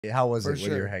How was it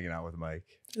when you were hanging out with Mike?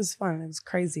 It was fun. It was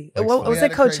crazy. Like, What was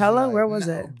it, Coachella? Where was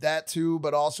it? That too,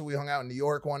 but also we hung out in New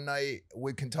York one night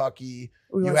with Kentucky.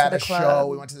 You had a show.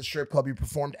 We went to the strip club. You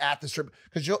performed at the strip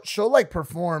because she'll like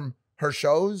perform her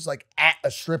shows like at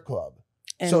a strip club.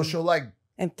 So she'll like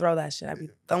and throw that shit. I be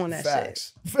throwing that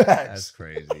shit. Facts. That's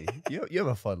crazy. You have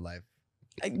a fun life.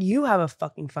 You have a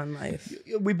fucking fun life.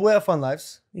 We both have fun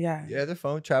lives. Yeah. Yeah, they're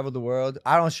fun. Travel the world.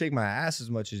 I don't shake my ass as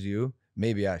much as you.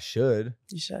 Maybe I should.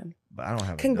 You should. But I don't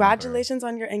have. Congratulations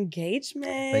on your engagement.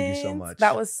 Thank you so much.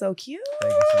 That was so cute.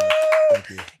 Thank you so much. Thank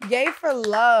you. Yay for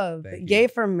love. Yay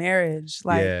for marriage.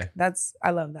 Like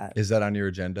I love that. Is that on your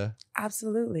agenda?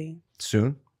 Absolutely.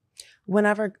 Soon?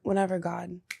 Whenever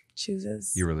God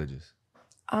chooses. You're religious?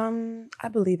 I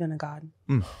believe in a God.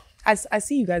 I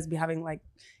see you guys be having like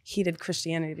heated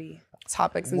Christianity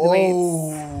topics and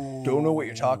debates. Don't know what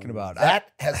you're talking about. That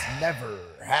has never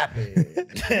happened.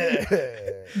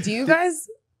 Do you guys?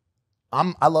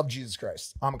 I love Jesus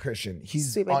Christ. I'm a Christian.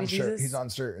 He's uncertain. Jesus? He's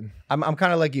uncertain. I'm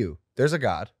kind of like you. There's a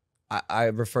God. I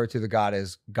refer to the God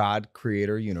as God,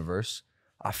 creator, universe.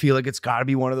 I feel like it's got to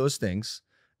be one of those things.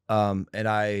 And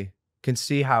I can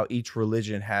see how each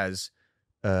religion has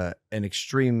an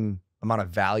extreme amount of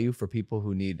value for people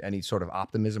who need any sort of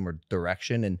optimism or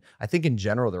direction. And I think in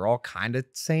general, they're all kind of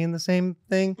saying the same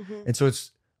thing. And so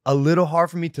it's a little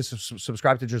hard for me to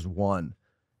subscribe to just one.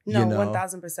 No,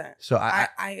 1000%. So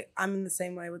I'm in the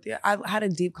same way with you. I had a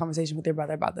deep conversation with your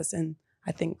brother about this, and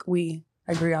I think we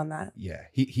agree on that. Yeah,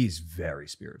 he's very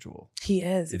spiritual. He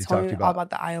is. He told me all about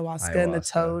the ayahuasca and the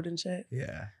toad and shit.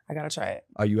 Yeah. I gotta try it.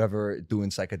 Are you ever doing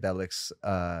psychedelics?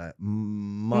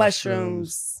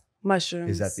 Mushrooms.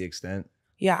 Is that the extent?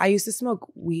 Yeah, I used to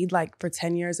smoke weed like for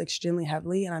 10 years extremely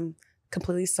heavily, and I'm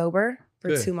completely sober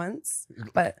for 2 months.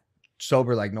 But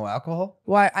sober, like no alcohol?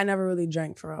 Well, I never really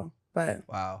drank for real. But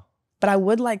wow. But I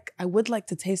would like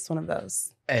to taste one of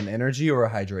those. An energy or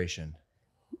a hydration?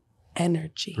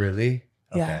 Energy. Really?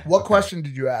 Yeah. Okay. What question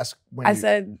did you ask? I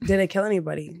said, did it kill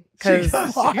anybody? Because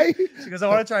why? She goes, I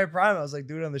want to try Prime. I was like,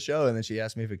 do it on the show. And then she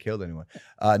asked me if it killed anyone.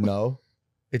 No,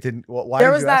 it didn't. Well, why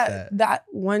there did was you ask that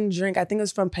one drink. I think it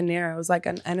was from Panera. It was like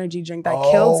an energy drink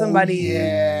that killed somebody.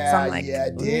 Yeah, so I'm like, yeah,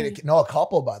 it did. No, a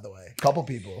couple, by the way. A couple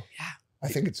people. Yeah. I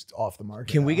think it's off the market.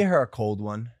 Can we get her a cold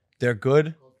one? They're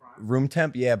good. Room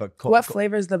temp, yeah, but cold. What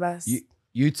flavor is the best?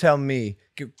 You tell me.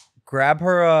 Grab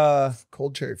her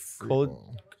cold cherry fruit.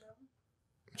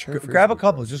 Grab a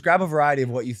couple. Just grab a variety of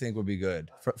what you think would be good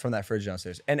from that fridge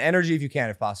downstairs. And energy if you can,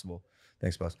 if possible.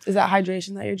 Thanks, boss. Is that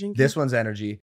hydration that you're drinking? This one's energy.